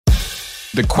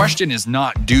The question is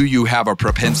not, do you have a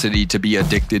propensity to be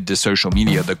addicted to social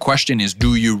media? The question is,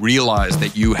 do you realize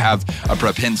that you have a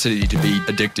propensity to be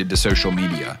addicted to social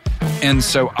media? And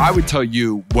so I would tell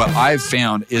you what I've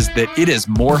found is that it is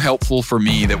more helpful for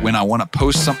me that when I want to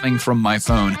post something from my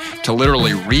phone to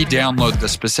literally re-download the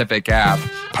specific app,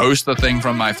 post the thing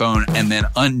from my phone, and then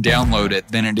undownload it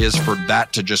than it is for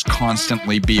that to just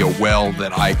constantly be a well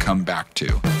that I come back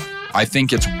to. I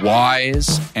think it's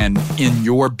wise and in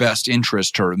your best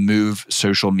interest to remove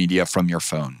social media from your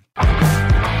phone.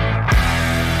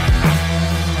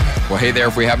 Well, hey there,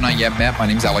 if we have not yet met, my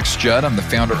name is Alex Judd. I'm the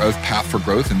founder of Path for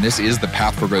Growth, and this is the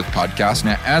Path for Growth podcast.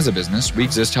 Now, as a business, we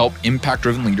exist to help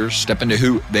impact-driven leaders step into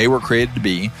who they were created to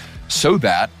be so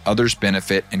that others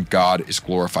benefit and God is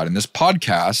glorified. And this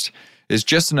podcast is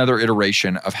just another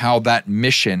iteration of how that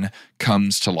mission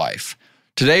comes to life.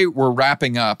 Today, we're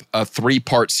wrapping up a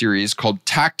 3-part series called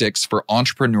Tactics for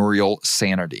Entrepreneurial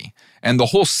Sanity. And the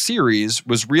whole series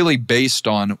was really based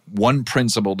on one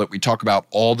principle that we talk about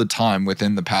all the time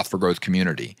within the Path for Growth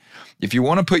community. If you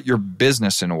want to put your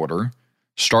business in order,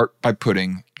 start by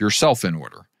putting yourself in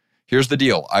order. Here's the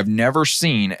deal. I've never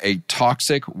seen a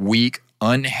toxic, weak,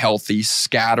 unhealthy,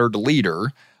 scattered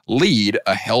leader lead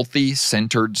a healthy,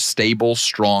 centered, stable,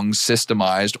 strong,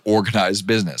 systemized, organized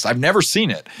business. I've never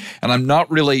seen it. And I'm not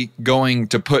really going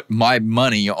to put my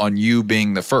money on you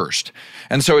being the first.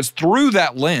 And so it's through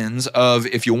that lens of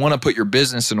if you want to put your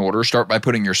business in order, start by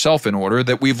putting yourself in order,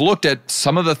 that we've looked at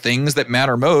some of the things that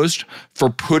matter most for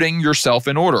putting yourself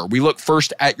in order. We look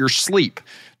first at your sleep.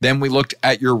 Then we looked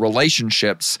at your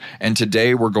relationships, and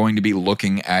today we're going to be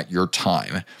looking at your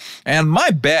time. And my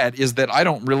bet is that I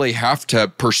don't really have to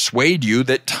persuade you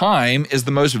that time is the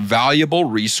most valuable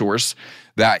resource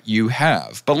that you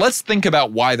have. But let's think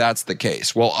about why that's the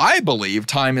case. Well, I believe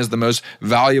time is the most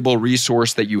valuable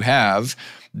resource that you have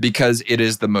because it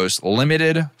is the most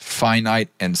limited, finite,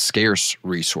 and scarce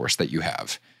resource that you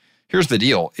have. Here's the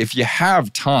deal. If you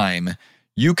have time,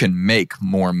 you can make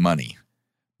more money.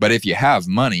 But if you have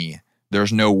money,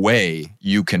 there's no way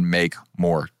you can make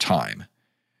more time.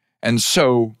 And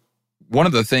so one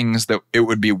of the things that it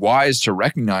would be wise to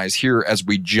recognize here as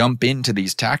we jump into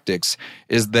these tactics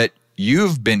is that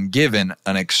you've been given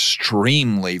an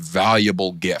extremely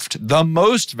valuable gift, the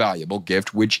most valuable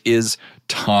gift, which is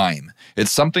time. It's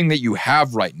something that you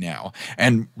have right now.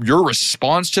 And your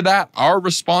response to that, our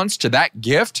response to that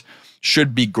gift,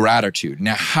 should be gratitude.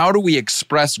 Now, how do we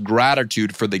express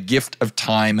gratitude for the gift of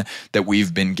time that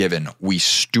we've been given? We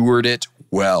steward it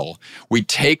well. We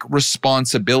take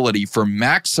responsibility for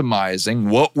maximizing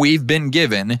what we've been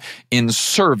given in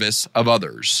service of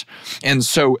others. And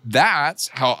so that's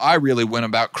how I really went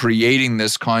about creating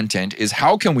this content, is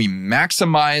how can we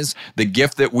maximize the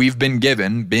gift that we've been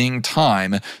given, being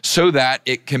time, so that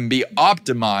it can be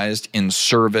optimized in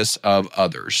service of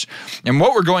others. And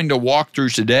what we're going to walk through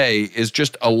today is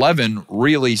just 11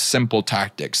 really simple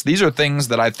tactics. These are things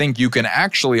that I think you can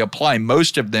actually apply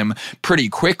most of them pretty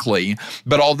quickly.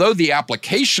 But although the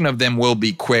application of them will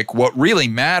be quick, what really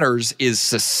matters is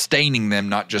sustaining them,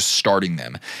 not just starting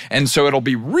them. And so it'll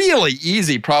be really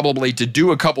easy probably to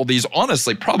do a couple of these,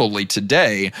 honestly, probably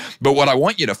today. But what I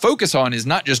want you to focus on is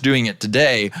not just doing it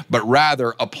today, but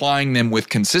rather applying them with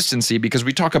consistency, because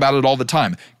we talk about it all the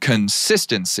time.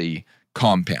 Consistency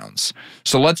compounds.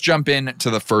 So let's jump into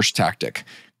the first tactic.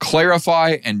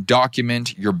 Clarify and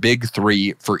document your big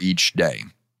 3 for each day.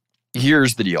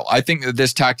 Here's the deal. I think that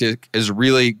this tactic is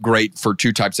really great for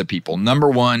 2 types of people. Number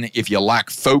 1, if you lack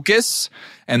focus,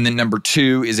 and then number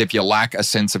 2 is if you lack a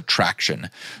sense of traction.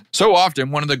 So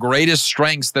often, one of the greatest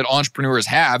strengths that entrepreneurs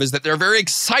have is that they're very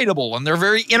excitable and they're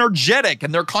very energetic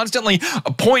and they're constantly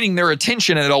pointing their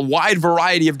attention at a wide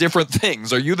variety of different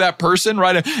things. Are you that person,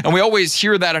 right? And we always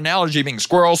hear that analogy being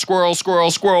squirrel, squirrel,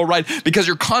 squirrel, squirrel, right? Because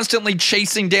you're constantly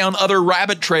chasing down other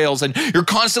rabbit trails and you're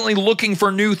constantly looking for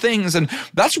new things. And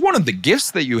that's one of the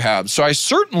gifts that you have. So I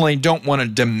certainly don't want to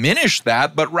diminish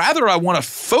that, but rather I want to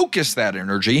focus that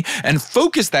energy and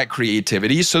focus that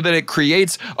creativity so that it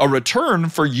creates a return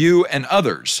for you and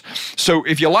others. So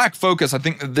if you lack focus, I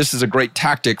think that this is a great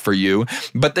tactic for you.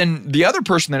 But then the other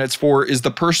person that it's for is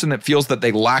the person that feels that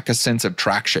they lack a sense of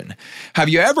traction. Have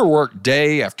you ever worked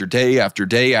day after day after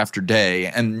day after day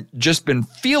and just been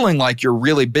feeling like you're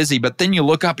really busy, but then you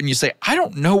look up and you say, I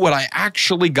don't know what I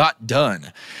actually got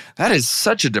done? That is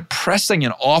such a depressing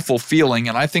and awful feeling.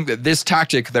 And I think that this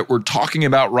tactic that we're talking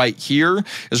about right here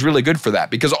is really good for that,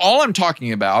 because all I'm talking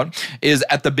talking about is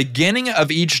at the beginning of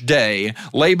each day,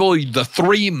 label the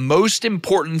 3 most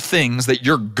important things that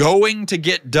you're going to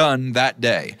get done that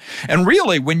day. And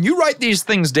really, when you write these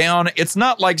things down, it's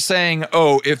not like saying,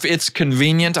 oh, if it's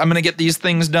convenient, I'm going to get these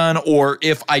things done, or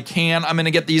if I can, I'm going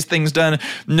to get these things done.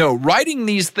 No, writing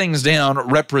these things down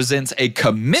represents a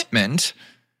commitment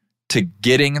to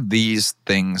getting these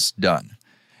things done.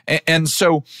 And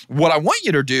so what I want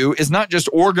you to do is not just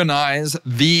organize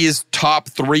these top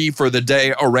 3 for the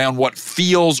day around what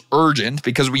feels urgent,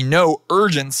 because we know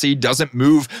urgency doesn't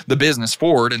move the business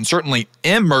forward, and certainly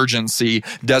emergency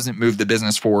doesn't move the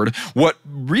business forward. What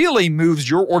really moves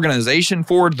your organization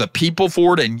forward, the people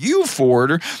forward, and you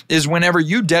forward is whenever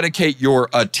you dedicate your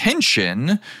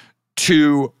attention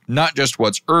to not just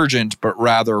what's urgent, but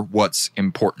rather what's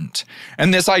important.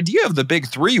 And this idea of the big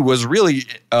 3 was really,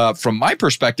 from my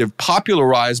perspective,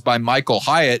 popularized by Michael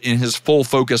Hyatt in his Full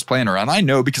Focus Planner. And I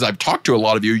know because I've talked to a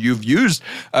lot of you, you've used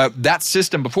that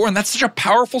system before. And that's such a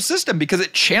powerful system because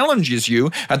it challenges you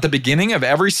at the beginning of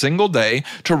every single day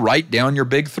to write down your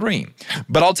big 3.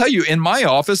 But I'll tell you, in my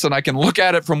office, and I can look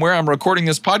at it from where I'm recording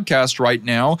this podcast right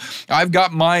now, I've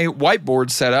got my whiteboard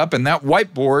set up, and that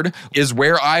whiteboard is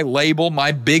where I label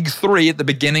my big 3 at the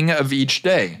beginning of each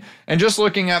day. And just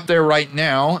looking at there right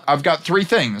now, I've got 3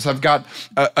 things. I've got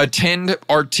attend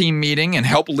our team meeting and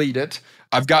help lead it.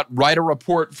 I've got write a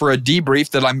report for a debrief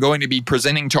that I'm going to be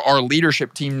presenting to our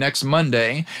leadership team next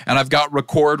Monday. And I've got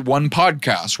record 1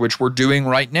 podcast, which we're doing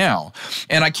right now.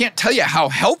 And I can't tell you how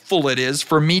helpful it is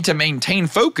for me to maintain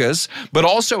focus, but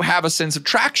also have a sense of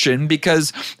traction,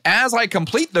 because as I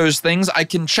complete those things, I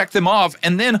can check them off.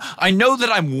 And then I know that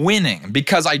I'm winning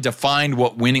because I defined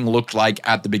what winning looked like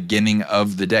at the beginning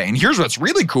of the day. And here's what's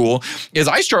really cool is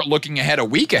I start looking ahead a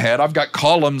week ahead. I've got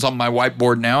columns on my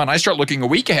whiteboard now, and I start looking a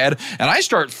week ahead, and I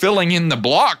start filling in the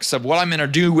blocks of what I'm going to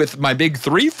do with my big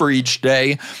 3 for each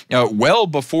day well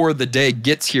before the day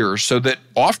gets here, so that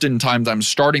oftentimes I'm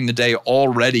starting the day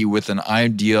already with an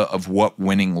idea of what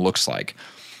winning looks like.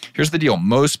 Here's the deal.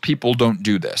 Most people don't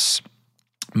do this.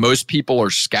 Most people are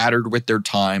scattered with their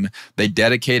time. They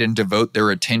dedicate and devote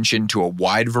their attention to a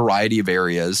wide variety of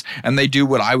areas, and they do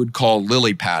what I would call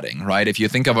lily padding, right? If you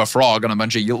think of a frog on a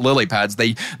bunch of lily pads,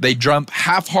 they jump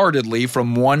half-heartedly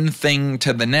from one thing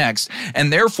to the next,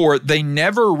 and therefore they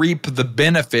never reap the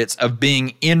benefits of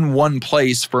being in one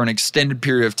place for an extended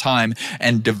period of time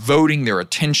and devoting their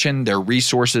attention, their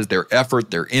resources, their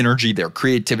effort, their energy, their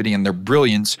creativity, and their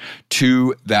brilliance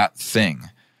to that thing.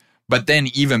 But then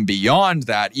even beyond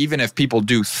that, even if people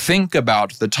do think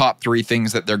about the top 3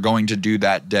 things that they're going to do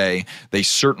that day, they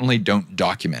certainly don't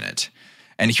document it.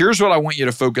 And here's what I want you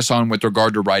to focus on with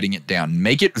regard to writing it down.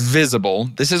 Make it visible.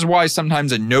 This is why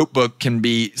sometimes a notebook can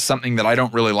be something that I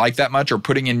don't really like that much, or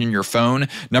putting it in your phone.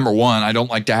 Number 1, I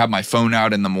don't like to have my phone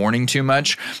out in the morning too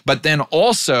much. But then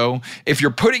also, if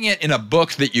you're putting it in a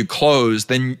book that you close,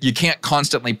 then you can't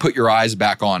constantly put your eyes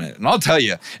back on it. And I'll tell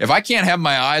you, if I can't have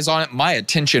my eyes on it, my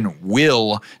attention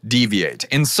will deviate.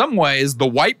 In some ways, the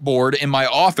whiteboard in my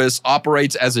office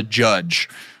operates as a judge.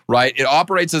 Right? It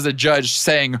operates as a judge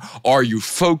saying, are you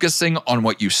focusing on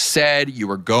what you said you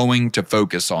were going to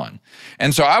focus on?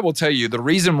 And so I will tell you, the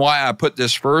reason why I put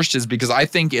this first is because I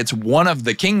think it's one of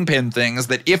the kingpin things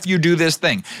that if you do this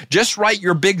thing, just write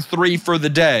your big 3 for the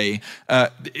day.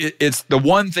 It's the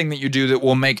one thing that you do that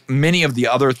will make many of the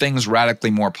other things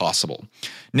radically more possible.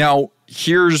 Now,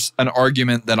 here's an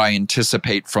argument that I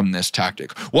anticipate from this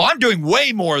tactic. Well, I'm doing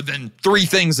way more than 3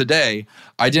 things a day.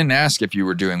 I didn't ask if you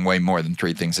were doing way more than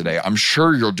 3 things a day. I'm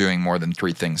sure you're doing more than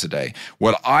 3 things a day.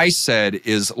 What I said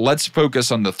is let's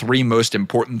focus on the 3 most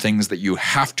important things that you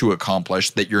have to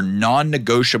accomplish, that you're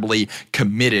non-negotiably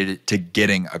committed to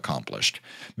getting accomplished.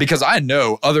 Because I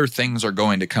know other things are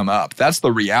going to come up. That's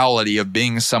the reality of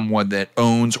being someone that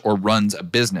owns or runs a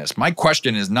business. My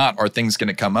question is not, are things going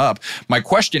to come up? My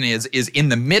question is in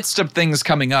the midst of things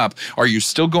coming up, are you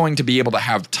still going to be able to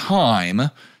have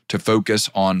time to focus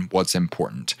on what's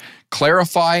important?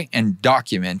 Clarify and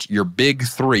document your big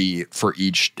 3 for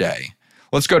each day.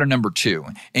 Let's go to number 2.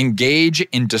 Engage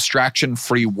in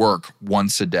distraction-free work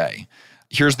once a day.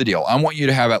 Here's the deal. I want you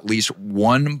to have at least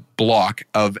one block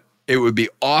of, it would be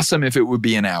awesome if it would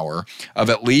be an hour, of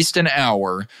at least an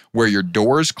hour where your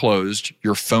door is closed,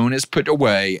 your phone is put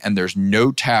away, and there's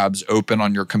no tabs open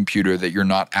on your computer that you're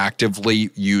not actively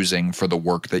using for the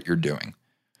work that you're doing.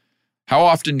 How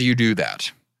often do you do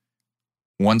that?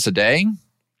 Once a day?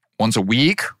 Once a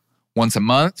week? Once a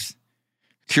month?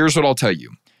 Here's what I'll tell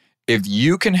you. If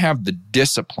you can have the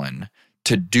discipline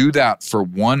to do that for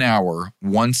 1 hour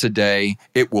once a day,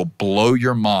 it will blow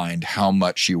your mind how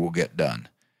much you will get done.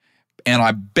 And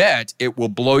I bet it will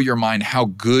blow your mind how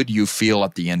good you feel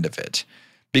at the end of it.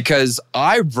 Because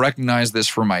I've recognized this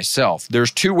for myself.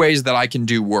 There's two ways that I can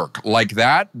do work like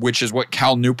that, which is what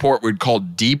Cal Newport would call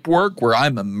deep work, where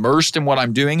I'm immersed in what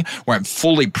I'm doing, where I'm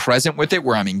fully present with it,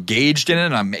 where I'm engaged in it,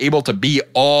 and I'm able to be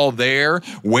all there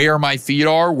where my feet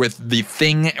are with the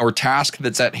thing or task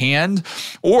that's at hand.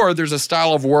 Or there's a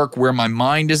style of work where my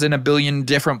mind is in a billion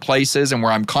different places and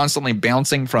where I'm constantly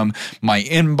bouncing from my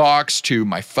inbox to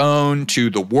my phone to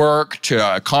the work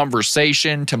to a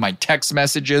conversation to my text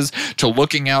messages to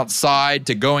looking outside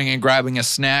to going and grabbing a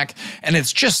snack, and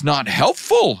it's just not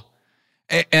helpful.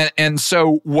 And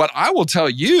so what I will tell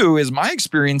you is my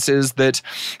experience is that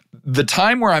the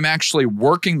time where I'm actually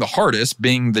working the hardest,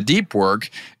 being the deep work,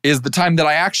 is the time that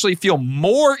I actually feel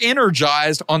more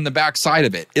energized on the backside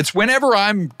of it. It's whenever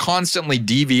I'm constantly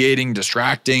deviating,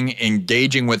 distracting,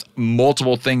 engaging with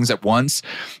multiple things at once,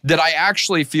 that I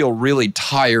actually feel really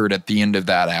tired at the end of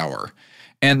that hour.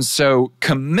 And so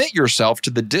commit yourself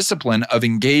to the discipline of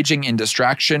engaging in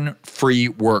distraction-free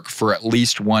work for at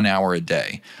least 1 hour a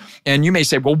day. And you may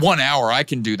say, well, 1 hour, I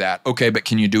can do that. Okay, but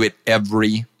can you do it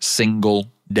every single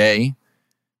day?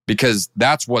 Because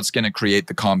that's what's going to create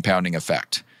the compounding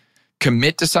effect.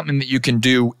 Commit to something that you can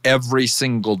do every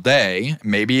single day.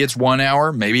 Maybe it's 1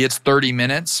 hour, maybe it's 30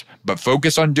 minutes, but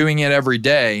focus on doing it every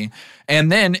day. And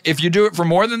then if you do it for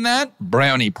more than that,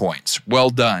 brownie points. Well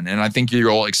done. And I think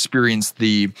you'll experience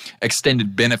the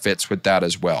extended benefits with that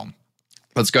as well.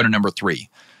 Let's go to number 3.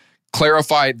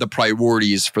 Clarify the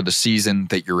priorities for the season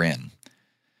that you're in.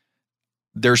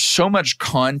 There's so much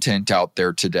content out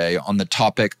there today on the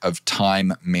topic of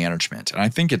time management. And I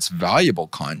think it's valuable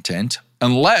content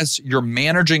unless you're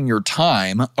managing your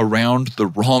time around the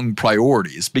wrong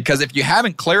priorities. Because if you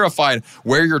haven't clarified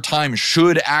where your time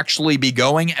should actually be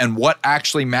going and what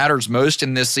actually matters most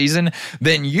in this season,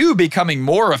 then you becoming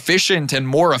more efficient and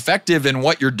more effective in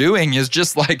what you're doing is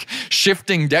just like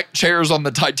shifting deck chairs on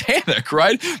the Titanic,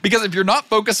 right? Because if you're not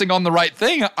focusing on the right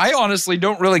thing, I honestly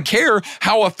don't really care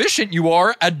how efficient you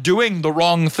are at doing the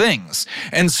wrong things.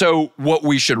 And so what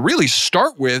we should really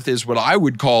start with is what I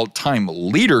would call time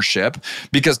leadership.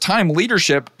 Because time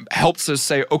leadership helps us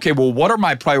say, okay, well, what are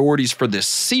my priorities for this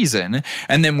season?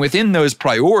 And then within those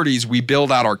priorities, we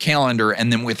build out our calendar. And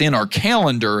then within our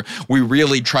calendar, we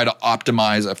really try to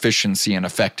optimize efficiency and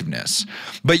effectiveness.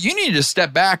 But you need to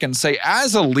step back and say,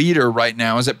 as a leader right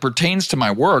now, as it pertains to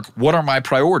my work, what are my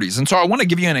priorities? And so I want to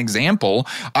give you an example.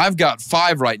 I've got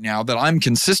 5 right now that I'm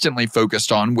consistently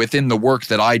focused on within the work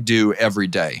that I do every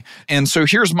day. And so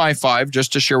here's my 5,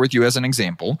 just to share with you as an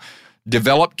example.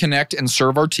 Develop, connect, and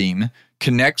serve our team.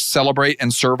 Connect, celebrate,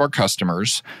 and serve our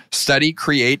customers. Study,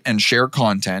 create, and share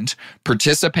content.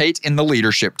 Participate in the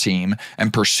leadership team.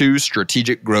 And pursue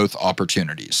strategic growth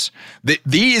opportunities.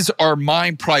 These are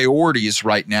my priorities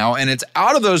right now. And it's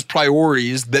out of those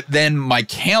priorities that then my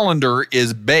calendar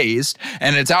is based.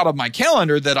 And it's out of my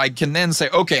calendar that I can then say,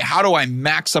 okay, how do I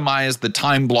maximize the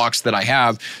time blocks that I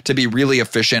have to be really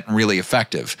efficient and really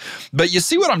effective? But you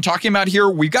see what I'm talking about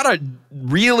here? We've got to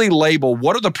really label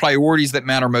what are the priorities that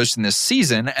matter most in this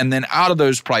season, and then out of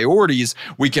those priorities,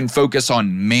 we can focus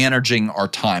on managing our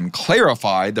time.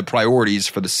 Clarify the priorities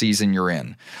for the season you're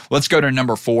in. Let's go to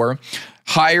number 4.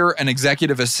 Hire an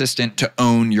executive assistant to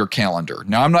own your calendar.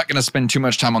 Now, I'm not going to spend too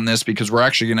much time on this because we're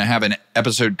actually going to have an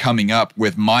episode coming up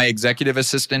with my executive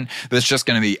assistant that's just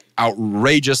going to be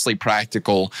outrageously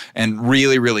practical and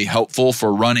really, really helpful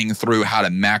for running through how to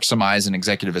maximize an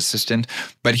executive assistant.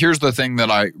 But here's the thing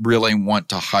that I really want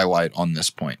to highlight on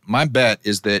this point. My bet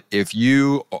is that if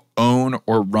you own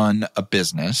or run a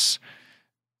business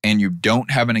and you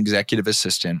don't have an executive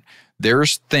assistant,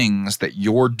 there's things that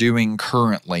you're doing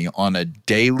currently on a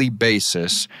daily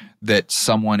basis that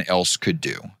someone else could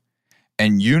do.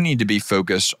 And you need to be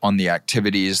focused on the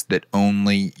activities that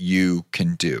only you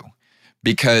can do.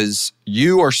 Because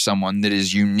you are someone that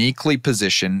is uniquely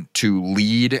positioned to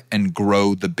lead and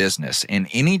grow the business. And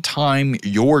anytime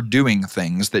you're doing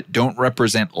things that don't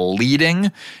represent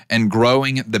leading and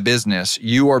growing the business,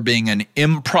 you are being an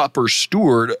improper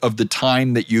steward of the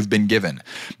time that you've been given.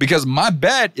 Because my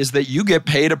bet is that you get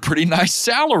paid a pretty nice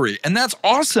salary. And that's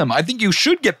awesome. I think you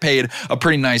should get paid a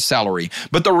pretty nice salary.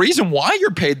 But the reason why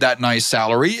you're paid that nice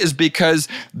salary is because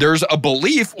there's a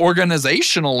belief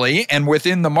organizationally and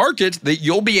within the market that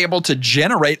you'll be able to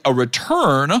generate a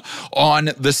return on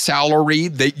the salary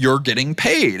that you're getting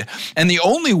paid. And the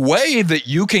only way that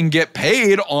you can get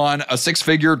paid on a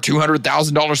 6-figure,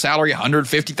 $200,000 salary,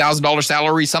 $150,000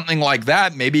 salary, something like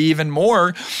that, maybe even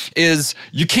more, is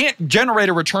you can't generate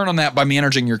a return on that by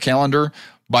managing your calendar,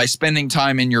 by spending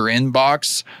time in your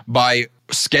inbox, by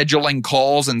scheduling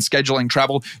calls and scheduling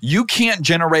travel, you can't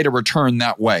generate a return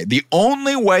that way. The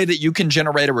only way that you can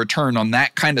generate a return on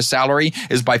that kind of salary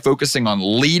is by focusing on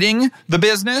leading the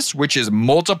business, which is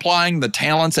multiplying the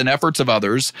talents and efforts of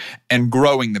others, and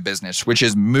growing the business, which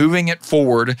is moving it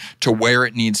forward to where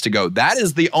it needs to go. That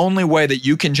is the only way that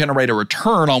you can generate a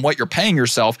return on what you're paying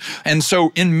yourself. And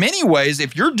so in many ways,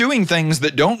 if you're doing things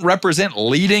that don't represent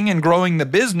leading and growing the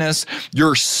business,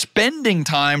 you're spending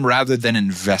time rather than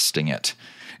investing it.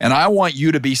 And I want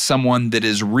you to be someone that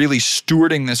is really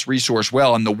stewarding this resource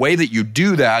well. And the way that you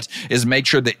do that is make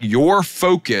sure that you're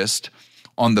focused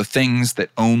on the things that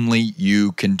only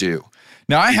you can do.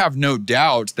 Now, I have no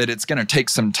doubt that it's going to take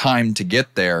some time to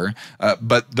get there,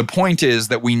 but the point is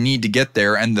that we need to get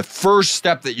there. And the first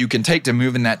step that you can take to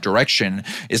move in that direction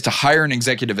is to hire an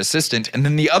executive assistant. And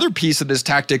then the other piece of this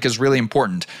tactic is really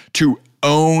important: to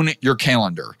own your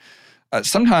calendar.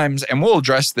 Sometimes, and we'll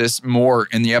address this more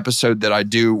in the episode that I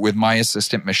do with my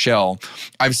assistant, Michelle,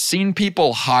 I've seen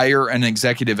people hire an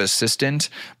executive assistant,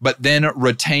 but then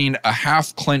retain a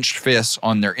half-clenched fist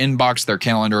on their inbox, their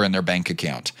calendar, and their bank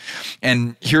account.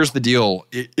 And here's the deal.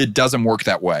 It doesn't work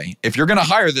that way. If you're going to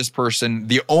hire this person,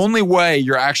 the only way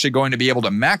you're actually going to be able to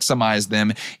maximize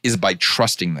them is by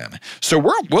trusting them. So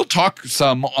we'll talk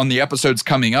some on the episodes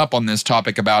coming up on this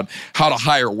topic about how to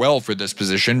hire well for this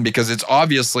position, because it's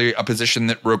obviously a position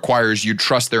that requires you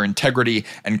trust their integrity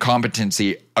and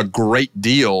competency a great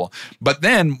deal. But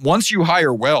then once you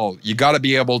hire well, you got to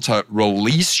be able to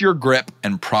release your grip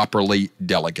and properly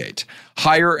delegate.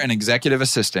 Hire an executive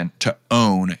assistant to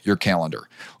own your calendar.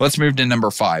 Let's move to number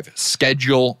 5,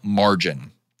 schedule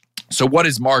margin. So what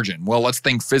is margin? Well, let's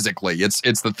think physically. It's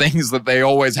the things that they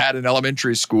always had in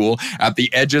elementary school at the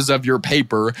edges of your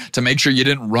paper to make sure you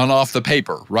didn't run off the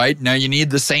paper, right? Now you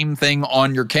need the same thing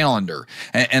on your calendar.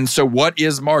 And so what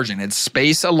is margin? It's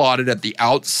space allotted at the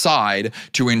outside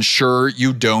to ensure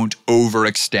you don't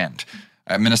overextend.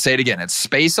 I'm going to say it again. It's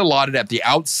space allotted at the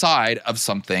outside of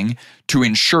something to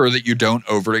ensure that you don't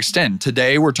overextend.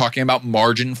 Today, we're talking about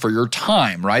margin for your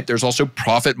time, right? There's also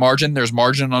profit margin. There's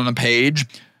margin on a page.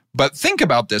 But think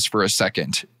about this for a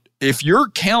second. If your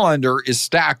calendar is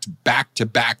stacked back to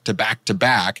back to back to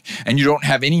back and you don't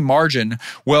have any margin,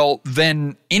 well,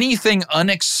 then anything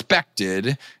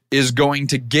unexpected is going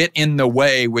to get in the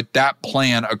way with that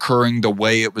plan occurring the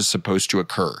way it was supposed to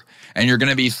occur. And you're going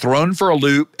to be thrown for a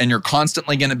loop, and you're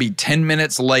constantly going to be 10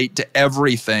 minutes late to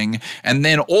everything. And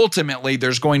then ultimately,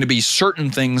 there's going to be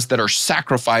certain things that are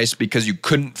sacrificed because you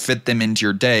couldn't fit them into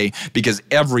your day because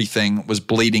everything was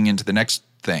bleeding into the next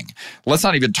thing. Let's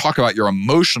not even talk about your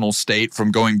emotional state from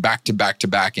going back to back to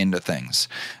back into things.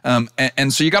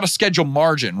 And so you got to schedule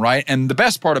margin, right? And the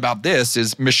best part about this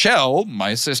is Michelle,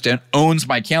 my assistant, owns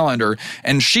my calendar,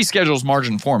 and she schedules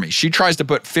margin for me. She tries to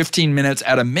put 15 minutes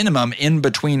at a minimum in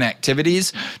between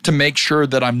activities to make sure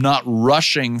that I'm not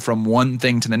rushing from one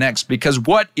thing to the next, because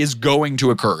what is going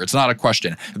to occur? It's not a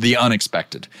question. The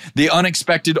unexpected. The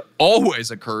unexpected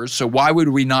always occurs, so why would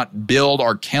we not build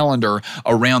our calendar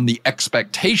around the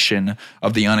expectation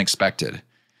of the unexpected?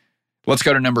 Let's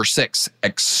go to number 6,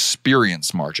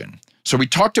 experience margin. So we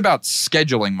talked about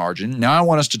scheduling margin. Now I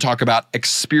want us to talk about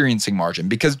experiencing margin,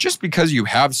 because just because you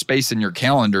have space in your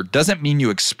calendar doesn't mean you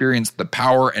experience the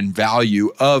power and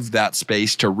value of that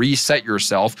space to reset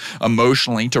yourself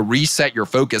emotionally, to reset your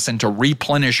focus, and to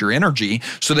replenish your energy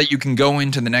so that you can go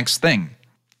into the next thing.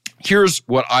 Here's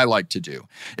what I like to do.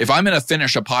 If I'm going to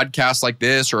finish a podcast like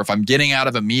this, or if I'm getting out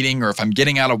of a meeting, or if I'm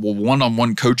getting out of a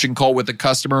one-on-one coaching call with a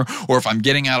customer, or if I'm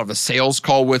getting out of a sales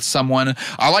call with someone,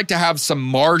 I like to have some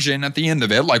margin at the end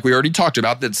of it, like we already talked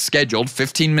about, that's scheduled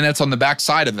 15 minutes on the back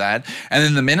side of that. And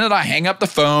then the minute I hang up the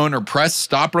phone or press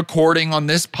stop recording on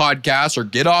this podcast or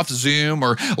get off Zoom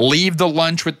or leave the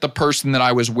lunch with the person that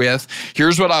I was with,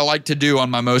 here's what I like to do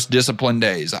on my most disciplined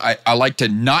days. I like to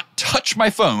not touch my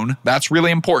phone. That's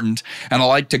really important. And I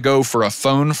like to go for a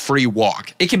phone-free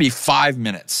walk. It can be 5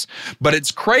 minutes, but it's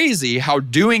crazy how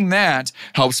doing that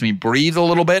helps me breathe a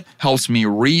little bit, helps me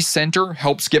recenter,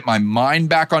 helps get my mind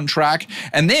back on track.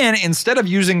 And then instead of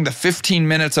using the 15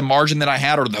 minutes of margin that I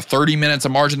had, or the 30 minutes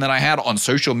of margin that I had on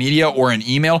social media or an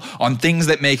email on things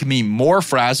that make me more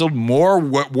frazzled, more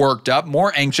worked up,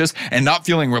 more anxious, and not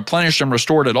feeling replenished and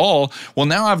restored at all, well,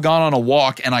 now I've gone on a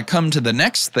walk and I come to the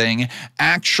next thing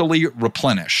actually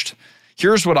replenished.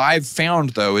 Here's what I've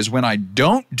found, though, is when I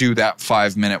don't do that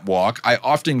 5-minute walk, I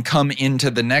often come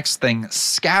into the next thing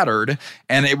scattered,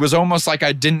 and it was almost like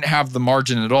I didn't have the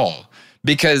margin at all.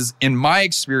 Because in my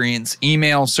experience,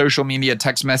 email, social media,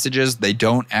 text messages, they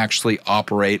don't actually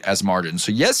operate as margin.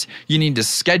 So yes, you need to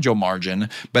schedule margin,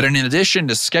 but in addition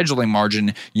to scheduling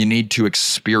margin, you need to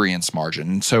experience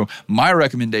margin. So my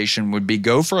recommendation would be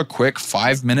go for a quick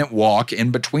 5-minute walk in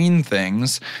between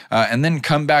things, and then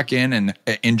come back in and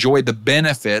enjoy the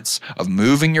benefits of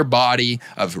moving your body,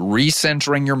 of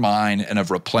recentering your mind, and of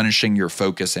replenishing your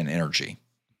focus and energy.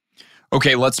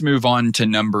 Okay, let's move on to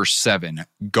number 7,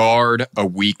 guard a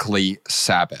weekly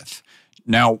Sabbath.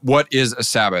 Now, what is a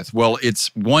Sabbath? Well, it's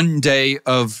one day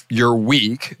of your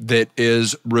week that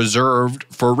is reserved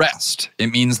for rest.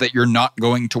 It means that you're not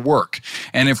going to work.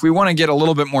 And if we want to get a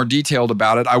little bit more detailed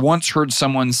about it, I once heard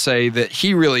someone say that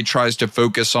he really tries to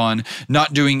focus on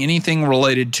not doing anything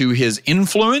related to his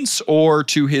influence or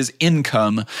to his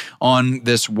income on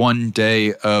this one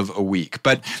day of a week.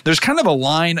 But there's kind of a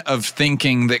line of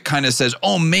thinking that kind of says,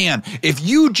 oh man, if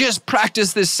you just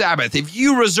practice this Sabbath, if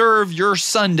you reserve your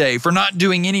Sunday for not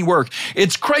doing any work,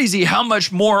 it's crazy how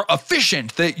much more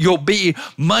efficient that you'll be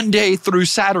Monday through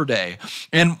Saturday.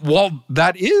 And while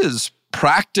that is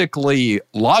practically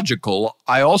logical,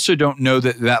 I also don't know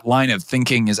that that line of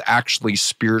thinking is actually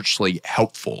spiritually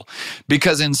helpful.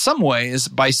 Because in some ways,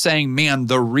 by saying, man,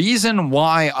 the reason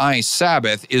why I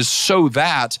Sabbath is so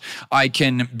that I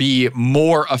can be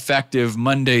more effective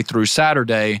Monday through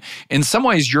Saturday, in some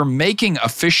ways, you're making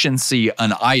efficiency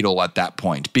an idol at that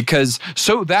point, because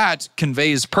so that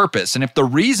conveys purpose. And if the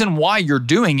reason why you're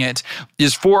doing it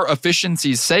is for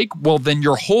efficiency's sake, well, then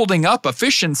you're holding up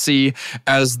efficiency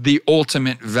as the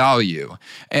ultimate value.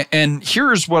 And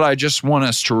here's what I just want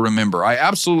us to remember. I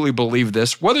absolutely believe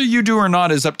this. Whether you do or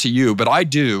not is up to you, but I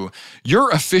do.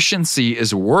 Your efficiency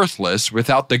is worthless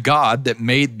without the God that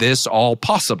made this all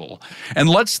possible. And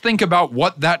let's think about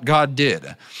what that God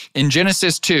did. In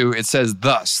Genesis 2, it says,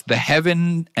 "Thus the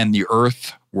heaven and the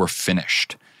earth were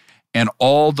finished, and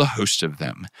all the host of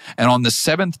them. And on the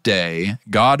seventh day,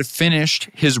 God finished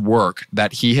his work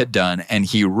that he had done, and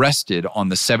he rested on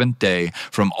the seventh day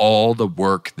from all the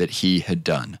work that he had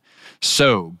done.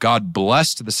 So God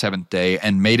blessed the seventh day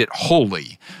and made it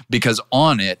holy, because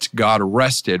on it God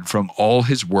rested from all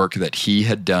his work that he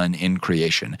had done in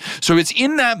creation." So it's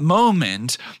in that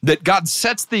moment that God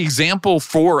sets the example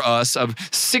for us of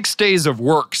 6 days of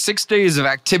work, 6 days of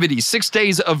activity, 6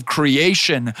 days of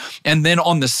creation, and then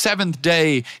on the seventh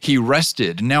day he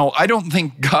rested. Now, I don't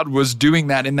think God was doing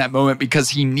that in that moment because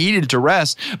he needed to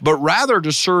rest, but rather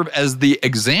to serve as the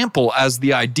example, as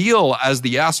the ideal, as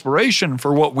the aspiration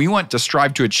for what we want to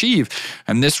strive to achieve.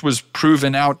 And this was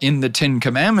proven out in the 10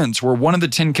 Commandments, where one of the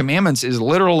 10 Commandments is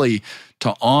literally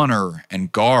to honor and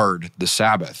guard the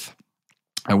Sabbath.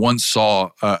 I once saw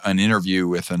an interview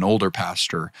with an older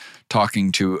pastor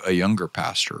talking to a younger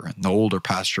pastor, and the older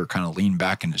pastor kind of leaned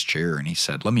back in his chair and he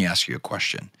said, "Let me ask you a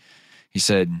question." He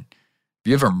said, "Have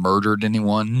you ever murdered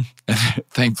anyone?"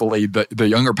 Thankfully, the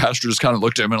younger pastor just kind of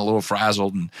looked at him and a little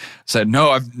frazzled and said,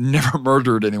 "No, I've never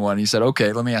murdered anyone." He said,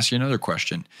 "Okay, let me ask you another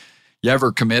question. You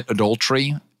ever commit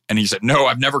adultery?" And he said, "No,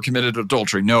 I've never committed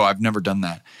adultery. No, I've never done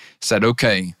that." He said,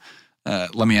 "Okay,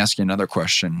 let me ask you another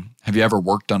question. Have you ever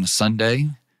worked on a Sunday?"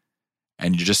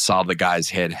 And you just saw the guy's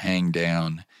head hang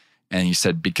down. And he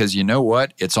said, "Because you know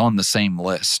what? It's on the same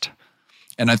list."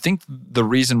 And I think the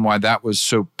reason why that was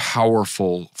so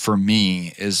powerful for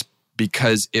me is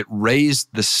because it raised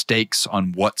the stakes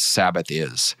on what Sabbath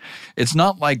is. It's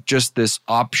not like just this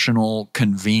optional,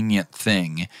 convenient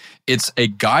thing. It's a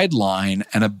guideline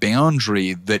and a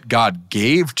boundary that God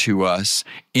gave to us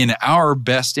in our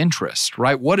best interest,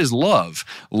 right? What is love?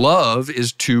 Love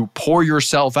is to pour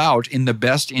yourself out in the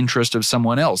best interest of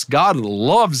someone else. God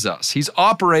loves us. He's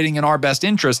operating in our best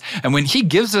interest. And when he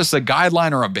gives us a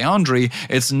guideline or a boundary,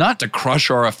 it's not to crush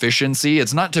our efficiency.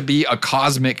 It's not to be a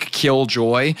cosmic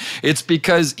killjoy. It's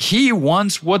because he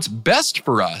wants what's best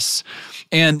for us.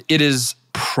 And it is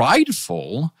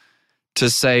prideful to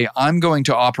say, I'm going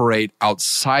to operate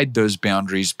outside those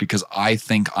boundaries because I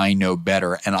think I know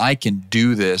better and I can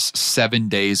do this 7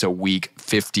 days a week,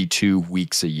 52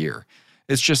 weeks a year.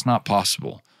 It's just not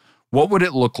possible. What would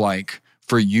it look like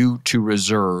for you to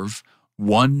reserve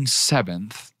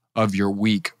 1/7 of your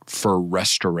week for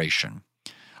restoration?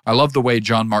 I love the way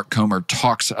John Mark Comer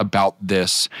talks about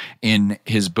this in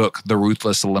his book, The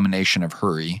Ruthless Elimination of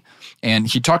Hurry. And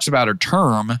he talks about a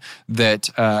term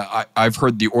that I've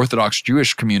heard the Orthodox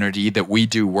Jewish community that we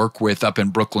do work with up in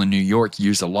Brooklyn, New York,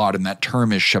 use a lot, and that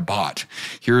term is Shabbat.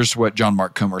 Here's what John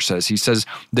Mark Comer says. He says,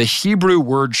 the Hebrew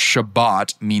word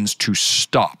Shabbat means to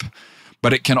stop,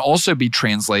 but it can also be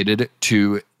translated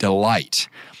to delight.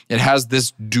 It has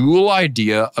this dual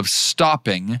idea of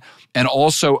stopping and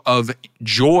also of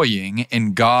joying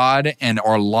in God and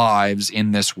our lives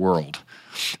in this world.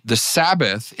 The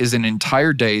Sabbath is an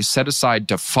entire day set aside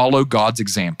to follow God's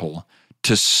example,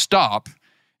 to stop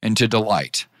and to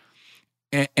delight.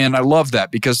 And I love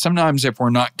that because sometimes if we're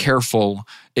not careful,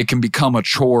 it can become a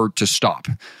chore to stop.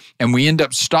 And we end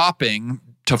up stopping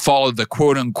to follow the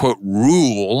quote unquote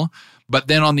rule. But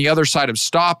then on the other side of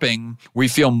stopping, we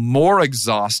feel more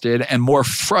exhausted and more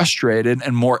frustrated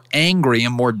and more angry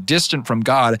and more distant from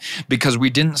God because we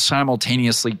didn't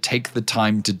simultaneously take the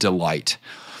time to delight.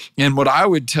 And what I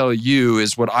would tell you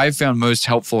is what I found most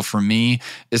helpful for me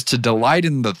is to delight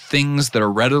in the things that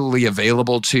are readily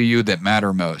available to you that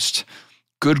matter most.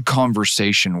 Good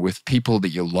conversation with people that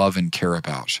you love and care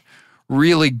about.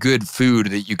 Really good food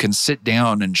that you can sit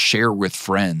down and share with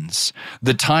friends.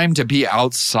 The time to be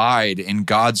outside in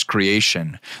God's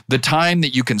creation. The time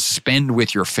that you can spend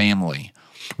with your family.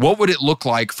 What would it look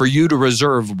like for you to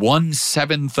reserve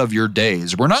 1/7 of your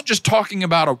days? We're not just talking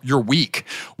about your week.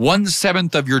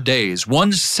 1/7 of your days,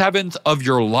 1/7 of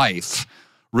your life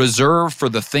reserved for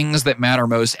the things that matter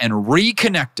most and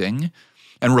reconnecting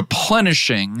and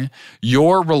replenishing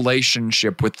your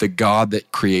relationship with the God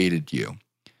that created you.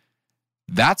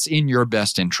 That's in your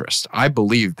best interest. I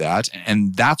believe that,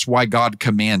 and that's why God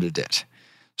commanded it.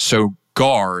 So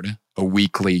guard a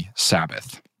weekly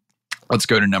Sabbath. Let's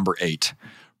go to number 8,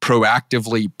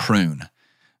 proactively prune.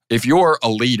 If you're a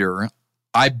leader,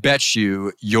 I bet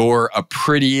you're a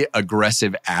pretty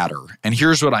aggressive adder. And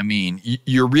here's what I mean.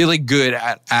 You're really good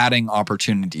at adding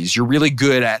opportunities. You're really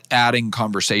good at adding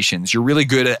conversations. You're really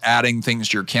good at adding things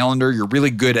to your calendar. You're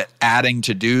really good at adding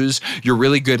to-dos. You're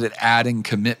really good at adding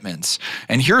commitments.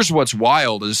 And here's what's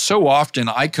wild is so often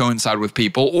I coincide with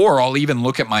people, or I'll even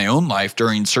look at my own life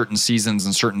during certain seasons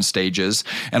and certain stages,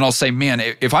 and I'll say, man,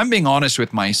 if I'm being honest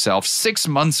with myself, 6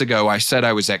 months ago, I said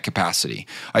I was at capacity.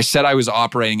 I said I was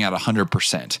operating at 100%.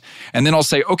 And then I'll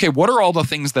say, okay, what are all the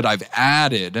things that I've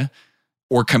added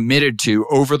or committed to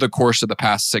over the course of the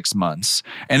past 6 months?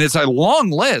 And it's a long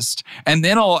list. And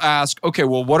then I'll ask, okay,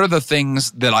 well, what are the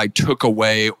things that I took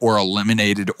away or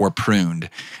eliminated or pruned?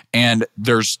 And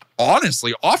there's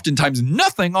honestly, oftentimes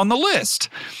nothing on the list.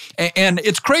 And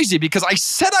it's crazy because I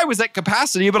said I was at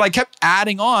capacity, but I kept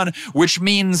adding on, which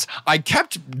means I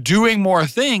kept doing more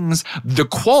things. The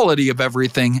quality of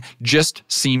everything just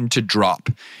seemed to drop.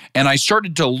 And I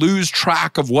started to lose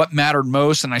track of what mattered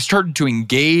most. And I started to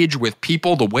engage with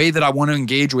people the way that I want to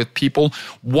engage with people.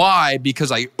 Why?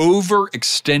 Because I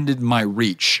overextended my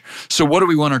reach. So what do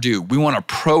we want to do? We want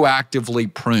to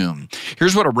proactively prune.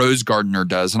 Here's what a rose gardener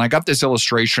does. And I got this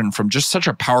illustration from just such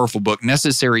a powerful book,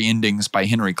 Necessary Endings by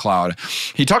Henry Cloud.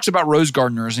 He talks about rose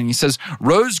gardeners and he says,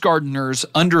 rose gardeners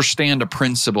understand a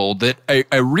principle that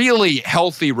a really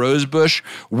healthy rose bush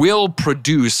will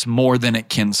produce more than it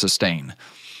can sustain.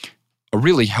 A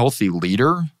really healthy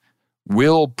leader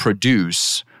will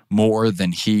produce more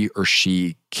than he or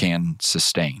she can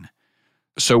sustain.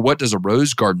 So what does a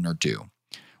rose gardener do?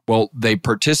 Well, they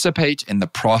participate in the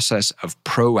process of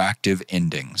proactive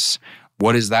endings.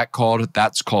 What is that called?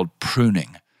 That's called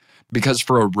pruning. Because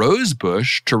for a rose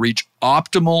bush to reach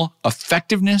optimal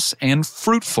effectiveness and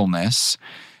fruitfulness,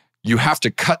 you have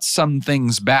to cut some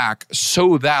things back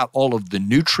so that all of the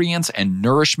nutrients and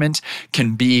nourishment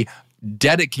can be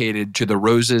dedicated to the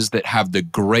roses that have the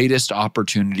greatest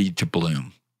opportunity to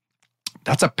bloom.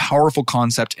 That's a powerful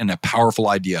concept and a powerful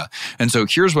idea. And so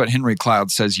here's what Henry Cloud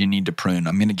says you need to prune.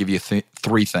 I'm going to give you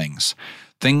 3 things.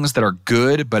 Things that are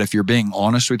good, but if you're being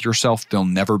honest with yourself, they'll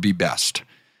never be best.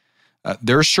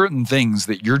 There are certain things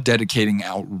that you're dedicating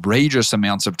outrageous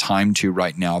amounts of time to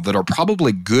right now that are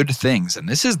probably good things. And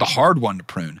this is the hard one to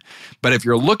prune. But if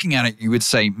you're looking at it, you would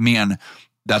say, man,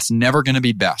 that's never going to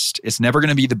be best. It's never going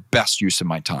to be the best use of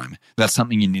my time. That's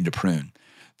something you need to prune.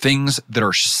 Things that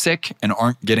are sick and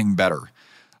aren't getting better.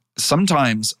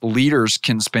 Sometimes leaders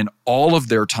can spend all of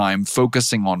their time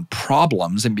focusing on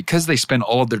problems, and because they spend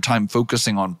all of their time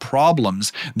focusing on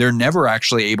problems, they're never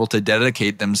actually able to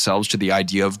dedicate themselves to the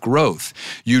idea of growth.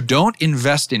 You don't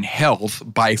invest in health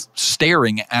by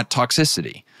staring at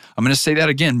toxicity. I'm going to say that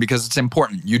again because it's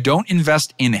important. You don't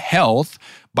invest in health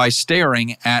by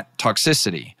staring at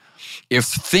toxicity. If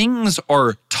things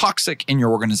are toxic in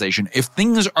your organization, if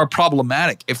things are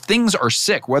problematic, if things are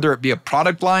sick, whether it be a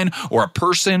product line or a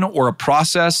person or a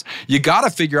process, you got to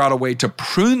figure out a way to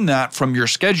prune that from your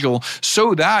schedule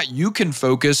so that you can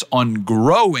focus on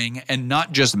growing and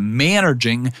not just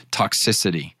managing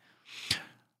toxicity.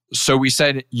 So we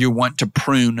said you want to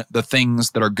prune the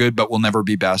things that are good but will never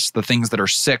be best, the things that are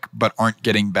sick but aren't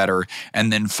getting better.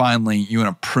 And then finally, you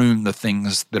want to prune the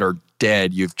things that are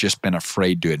dead. You've just been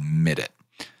afraid to admit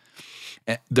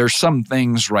it. There's some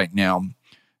things right now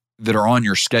that are on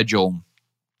your schedule.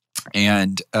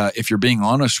 And if you're being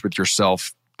honest with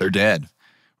yourself, they're dead.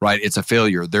 Right? It's a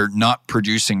failure. They're not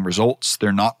producing results.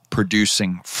 They're not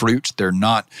producing fruit. They're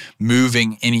not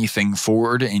moving anything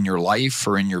forward in your life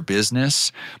or in your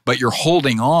business, but you're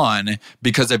holding on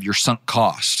because of your sunk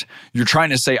cost. You're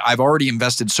trying to say, I've already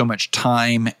invested so much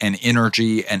time and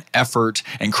energy and effort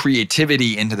and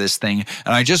creativity into this thing,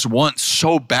 and I just want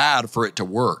so bad for it to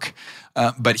work.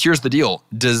 But here's the deal.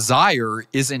 Desire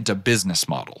isn't a business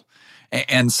model.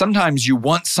 And sometimes you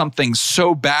want something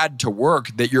so bad to work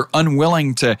that you're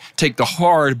unwilling to take the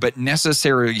hard but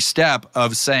necessary step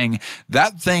of saying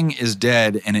that thing is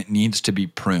dead and it needs to be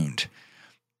pruned.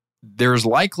 There's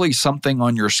likely something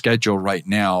on your schedule right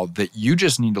now that you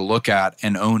just need to look at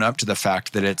and own up to the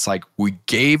fact that it's like we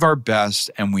gave our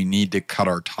best and we need to cut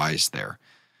our ties there.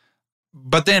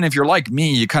 But then if you're like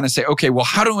me, you kind of say, okay, well,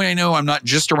 how do I know I'm not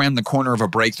just around the corner of a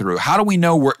breakthrough? How do we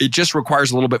know where it just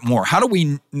requires a little bit more? How do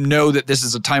we know that this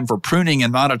is a time for pruning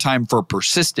and not a time for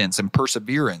persistence and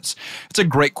perseverance? It's a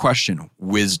great question.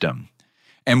 Wisdom.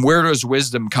 And where does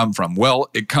wisdom come from? Well,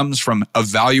 it comes from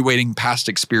evaluating past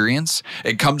experience.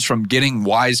 It comes from getting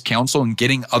wise counsel and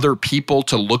getting other people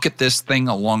to look at this thing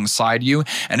alongside you.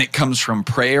 And it comes from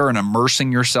prayer and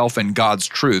immersing yourself in God's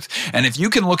truth. And if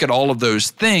you can look at all of those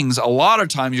things, a lot of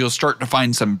times you'll start to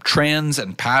find some trends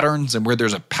and patterns. And where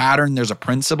there's a pattern, there's a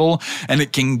principle. And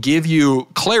it can give you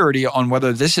clarity on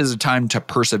whether this is a time to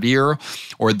persevere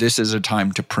or this is a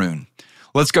time to prune.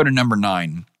 Let's go to number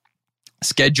 9.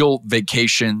 Schedule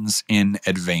vacations in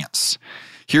advance.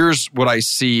 Here's what I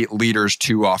see leaders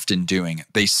too often doing.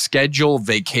 They schedule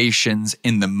vacations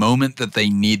in the moment that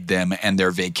they need them, and their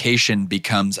vacation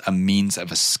becomes a means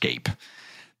of escape.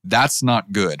 That's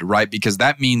not good, right? Because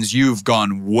that means you've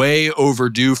gone way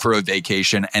overdue for a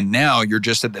vacation, and now you're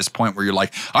just at this point where you're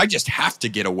like, I just have to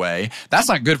get away. That's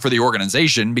not good for the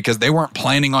organization because they weren't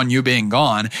planning on you being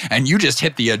gone, and you just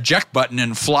hit the eject button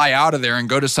and fly out of there and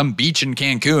go to some beach in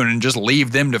Cancun and just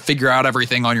leave them to figure out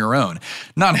everything on your own.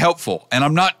 Not helpful. And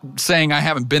I'm not saying I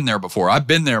haven't been there before. I've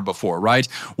been there before, right?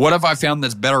 What have I found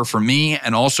that's better for me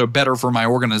and also better for my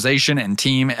organization and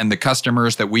team and the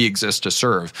customers that we exist to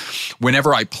serve?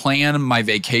 Whenever I plan my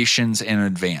vacations in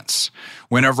advance.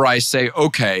 Whenever I say,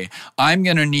 okay, I'm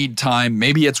going to need time,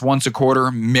 maybe it's once a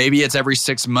quarter, maybe it's every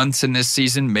 6 months in this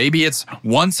season, maybe it's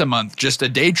once a month, just a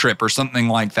day trip or something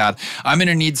like that. I'm going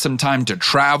to need some time to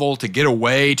travel, to get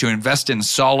away, to invest in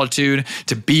solitude,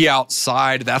 to be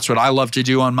outside. That's what I love to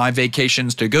do on my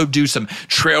vacations, to go do some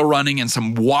trail running in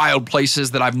some wild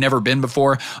places that I've never been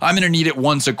before. I'm going to need it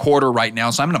once a quarter right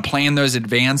now. So I'm going to plan those in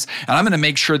advance, and I'm going to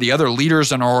make sure the other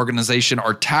leaders in our organization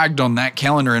are tagged on that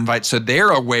calendar invite so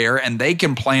they're aware and they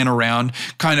can plan around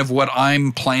kind of what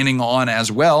I'm planning on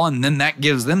as well. And then that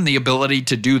gives them the ability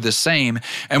to do the same.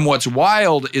 And what's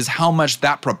wild is how much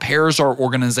that prepares our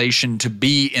organization to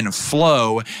be in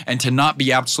flow and to not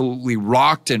be absolutely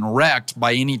rocked and wrecked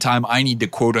by any time I need to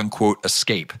quote unquote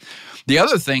escape. The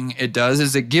other thing it does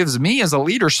is it gives me as a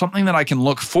leader something that I can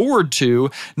look forward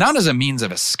to, not as a means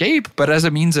of escape, but as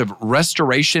a means of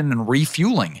restoration and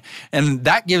refueling. And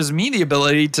that gives me the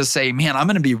ability to say, man, I'm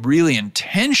going to be really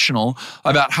intentional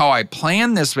about how I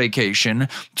plan this vacation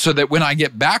so that when I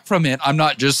get back from it, I'm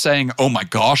not just saying, oh my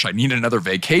gosh, I need another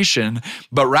vacation,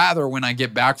 but rather when I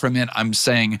get back from it, I'm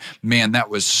saying, man, that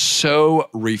was so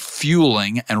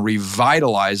refueling and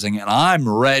revitalizing, and I'm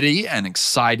ready and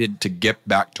excited to get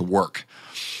back to work.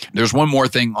 There's one more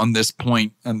thing on this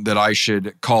point that I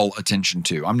should call attention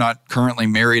to. I'm not currently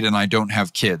married and I don't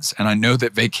have kids. And I know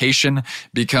that vacation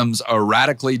becomes a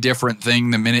radically different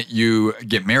thing the minute you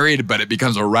get married, but it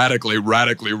becomes a radically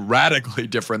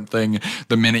different thing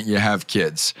the minute you have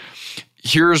kids.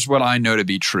 Here's what I know to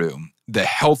be true. The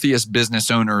healthiest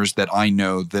business owners that I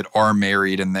know that are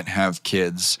married and that have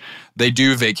kids, they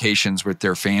do vacations with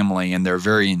their family and they're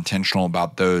very intentional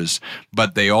about those,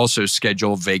 but they also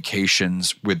schedule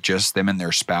vacations with just them and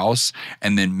their spouse.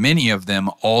 And then many of them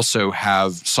also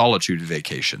have solitude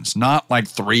vacations, not like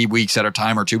 3 weeks at a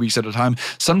time or 2 weeks at a time.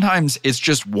 Sometimes it's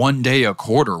just one day a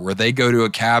quarter where they go to a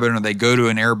cabin or they go to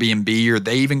an Airbnb or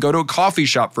they even go to a coffee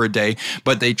shop for a day,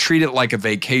 but they treat it like a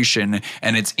vacation.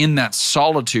 And it's in that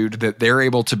solitude that they're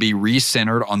able to be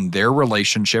recentered on their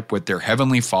relationship with their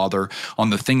Heavenly Father,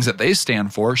 on the things that they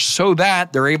stand for, so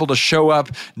that they're able to show up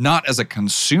not as a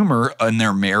consumer in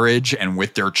their marriage and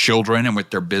with their children and with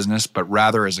their business, but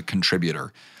rather as a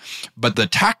contributor. But the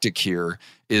tactic here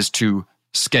is to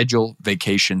schedule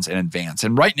vacations in advance.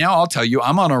 And right now, I'll tell you,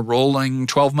 I'm on a rolling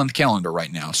 12-month calendar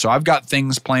right now. So I've got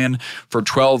things planned for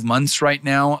 12 months right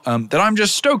now that I'm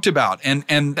just stoked about.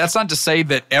 And that's not to say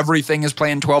that everything is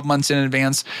planned 12 months in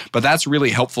advance, but that's really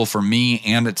helpful for me,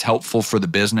 and it's helpful for the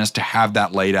business to have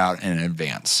that laid out in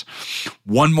advance.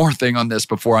 One more thing on this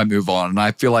before I move on, and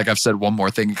I feel like I've said one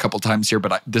more thing a couple times here,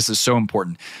 but this is so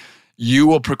important. You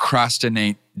will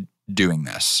procrastinate doing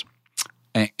this.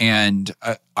 And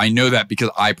I know that because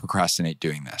I procrastinate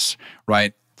doing this,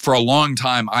 right? For a long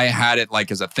time, I had it like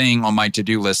as a thing on my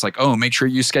to-do list, like, oh, make sure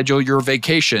you schedule your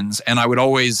vacations. And I would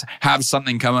always have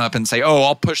something come up and say, oh,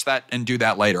 I'll push that and do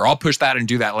that later. I'll push that and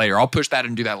do that later. I'll push that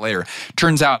and do that later.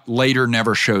 Turns out later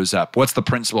never shows up. What's the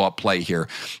principle at play here?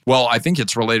 Well, I think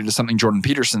it's related to something Jordan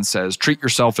Peterson says: treat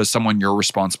yourself as someone you're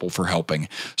responsible for helping.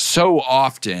 So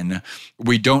often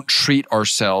we don't treat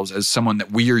ourselves as someone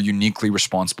that we are uniquely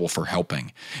responsible for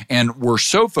helping. And we're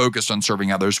so focused on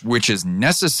serving others, which is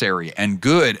necessary and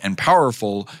good and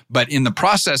powerful, but in the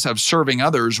process of serving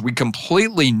others, we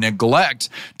completely neglect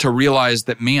to realize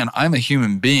that, man, I'm a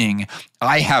human being.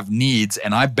 I have needs,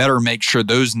 and I better make sure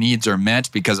those needs are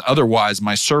met, because otherwise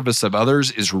my service of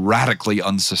others is radically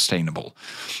unsustainable.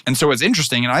 And so it's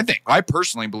interesting, and I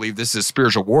personally believe this is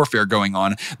spiritual warfare going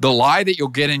on. The lie that you'll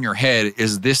get in your head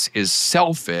is this is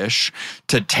selfish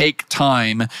to take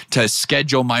time to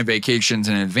schedule my vacations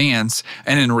in advance.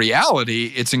 And in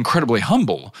reality, it's incredibly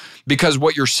humble, because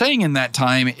what you're saying in that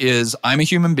time is, I'm a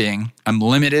human being, I'm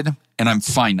limited, and I'm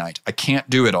finite. I can't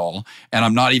do it all, and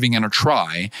I'm not even going to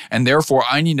try. And therefore,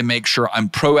 I need to make sure I'm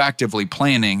proactively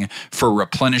planning for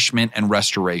replenishment and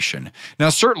restoration. Now,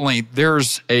 certainly,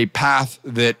 there's a path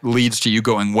that leads to you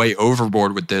going way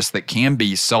overboard with this that can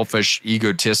be selfish,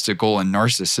 egotistical, and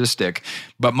narcissistic.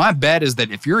 But my bet is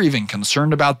that if you're even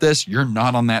concerned about this, you're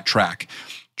not on that track.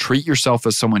 Treat yourself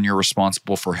as someone you're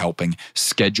responsible for helping.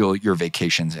 Schedule your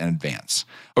vacations in advance.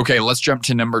 Okay, let's jump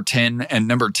to number 10. And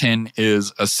number 10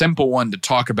 is a simple one to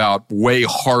talk about, way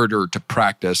harder to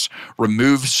practice.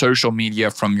 Remove social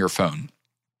media from your phone.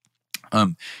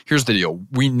 Here's the deal.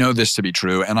 We know this to be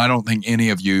true, and I don't think any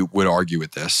of you would argue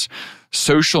with this.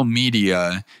 Social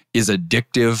media is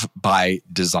addictive by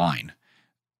design.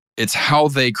 It's how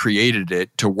they created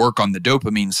it to work on the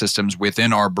dopamine systems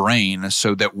within our brain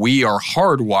so that we are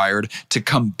hardwired to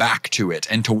come back to it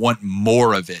and to want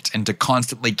more of it and to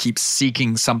constantly keep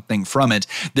seeking something from it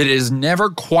that is never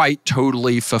quite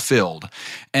totally fulfilled.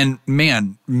 And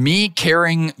man, me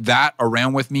carrying that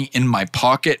around with me in my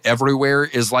pocket everywhere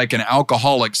is like an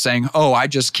alcoholic saying, oh, I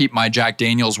just keep my Jack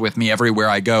Daniels with me everywhere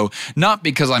I go, not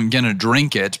because I'm going to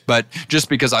drink it, but just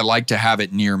because I like to have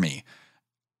it near me.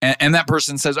 And that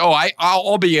person says, oh,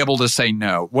 I'll be able to say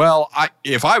no. Well,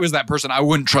 if I was that person, I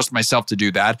wouldn't trust myself to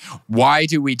do that. Why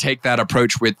do we take that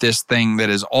approach with this thing that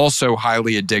is also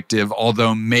highly addictive,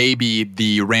 although maybe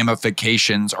the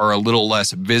ramifications are a little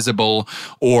less visible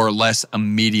or less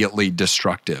immediately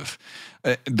destructive?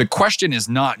 The question is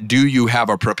not, do you have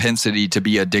a propensity to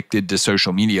be addicted to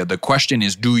social media? The question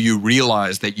is, do you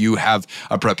realize that you have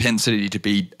a propensity to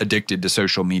be addicted to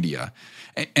social media?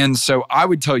 And so I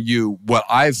would tell you what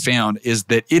I've found is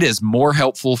that it is more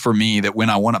helpful for me that when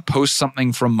I want to post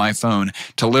something from my phone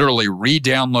to literally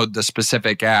re-download the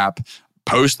specific app,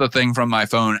 post the thing from my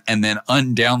phone, and then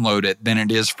undownload it than it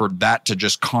is for that to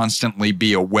just constantly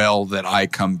be a well that I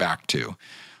come back to.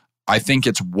 I think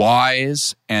it's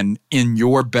wise and in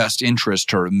your best interest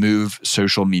to remove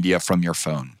social media from your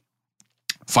phone.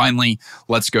 Finally,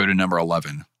 let's go to number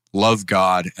 11. Love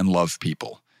God and love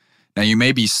people. Now, you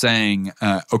may be saying,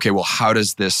 okay, well, how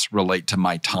does this relate to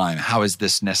my time? How is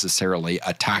this necessarily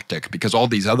a tactic? Because all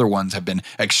these other ones have been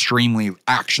extremely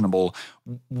actionable.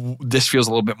 This feels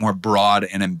a little bit more broad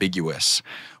and ambiguous.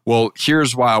 Well,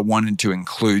 here's why I wanted to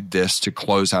include this to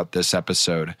close out this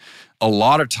episode. A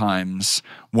lot of times,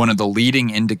 one of the leading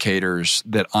indicators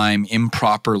that I'm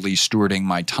improperly stewarding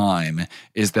my time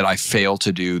is that I fail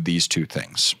to do these two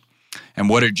things. And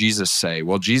what did Jesus say?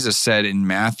 Well, Jesus said in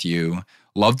Matthew,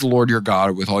 love the Lord your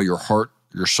God with all your heart,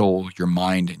 your soul, your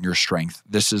mind, and your strength.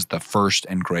 This is the first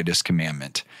and greatest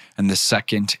commandment. And the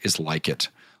second is like it.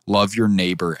 Love your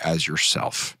neighbor as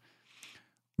yourself.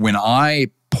 When I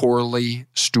poorly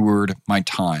steward my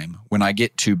time, when I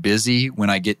get too busy, when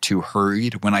I get too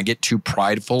hurried, when I get too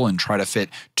prideful and try to fit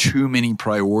too many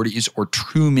priorities or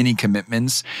too many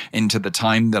commitments into the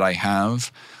time that I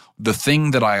have, the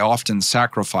thing that I often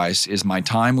sacrifice is my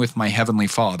time with my Heavenly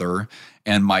Father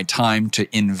and my time to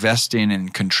invest in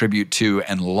and contribute to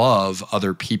and love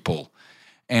other people.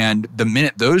 And the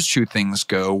minute those two things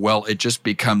go, well, it just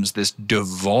becomes this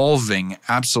devolving,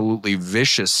 absolutely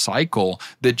vicious cycle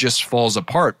that just falls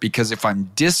apart. Because if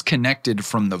I'm disconnected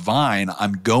from the vine,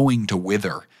 I'm going to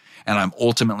wither. And I'm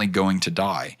ultimately going to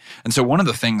die. And so one of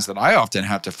the things that I often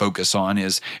have to focus on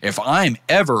is if I'm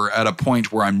ever at a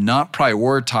point where I'm not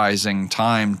prioritizing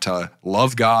time to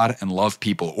love God and love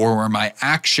people, or where my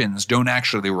actions don't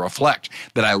actually reflect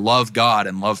that I love God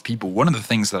and love people, one of the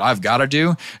things that I've got to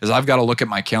do is I've got to look at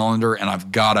my calendar and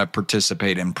I've got to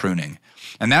participate in pruning.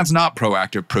 And that's not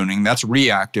proactive pruning, that's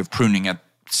reactive pruning at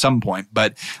some point.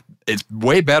 But it's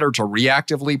way better to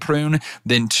reactively prune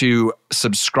than to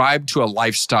subscribe to a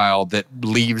lifestyle that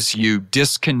leaves you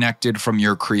disconnected from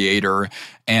your Creator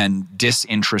and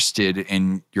disinterested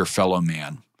in your fellow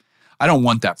man. I don't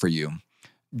want that for you.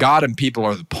 God and people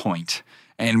are the point.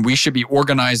 And we should be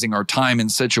organizing our time in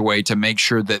such a way to make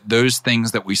sure that those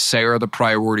things that we say are the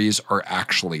priorities are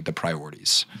actually the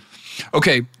priorities.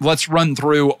 Okay, let's run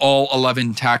through all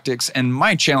 11 tactics. And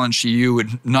my challenge to you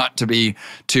would not to be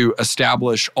to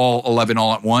establish all 11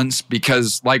 all at once,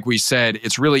 because like we said,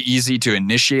 it's really easy to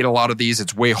initiate a lot of these.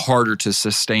 It's way harder to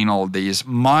sustain all of these.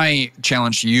 My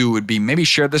challenge to you would be maybe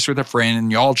share this with a friend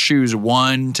and y'all choose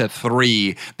 1 to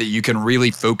 3 that you can really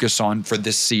focus on for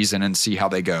this season and see how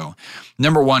they go.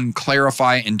 Number 1,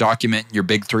 clarify and document your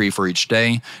big 3 for each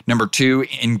day. Number 2,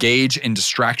 engage in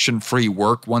distraction-free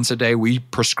work once a day. We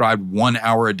prescribe 1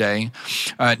 hour a day.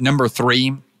 Number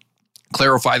 3,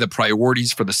 clarify the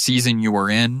priorities for the season you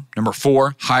are in. Number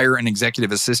 4, hire an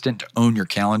executive assistant to own your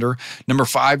calendar. Number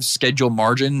 5, schedule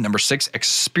margin. Number 6,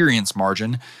 experience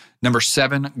margin. Number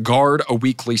 7, guard a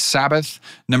weekly Sabbath.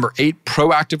 Number 8,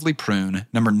 proactively prune.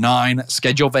 Number 9,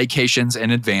 schedule vacations in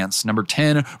advance. Number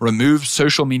 10, remove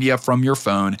social media from your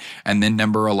phone. And then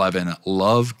number 11,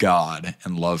 love God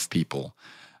and love people.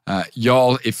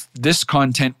 Y'all, if this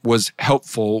content was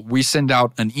helpful, we send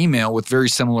out an email with very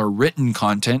similar written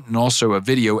content and also a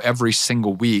video every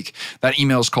single week. That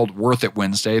email is called Worth It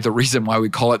Wednesday. The reason why we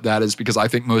call it that is because I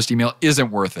think most email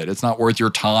isn't worth it. It's not worth your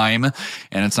time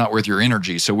and it's not worth your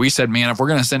energy. So we said, man, if we're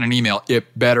going to send an email,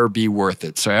 it better be worth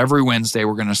it. So every Wednesday,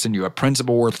 we're going to send you a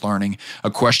principle worth learning,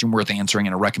 a question worth answering,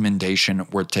 and a recommendation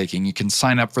worth taking. You can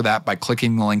sign up for that by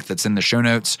clicking the link that's in the show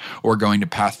notes or going to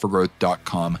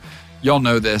pathforgrowth.com. Y'all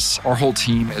know this. Our whole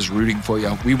team is rooting for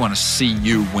you. We want to see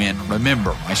you win.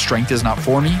 Remember, my strength is not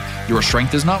for me. Your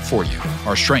strength is not for you.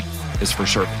 Our strength is for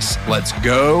service. Let's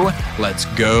go. Let's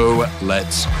go.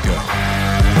 Let's go.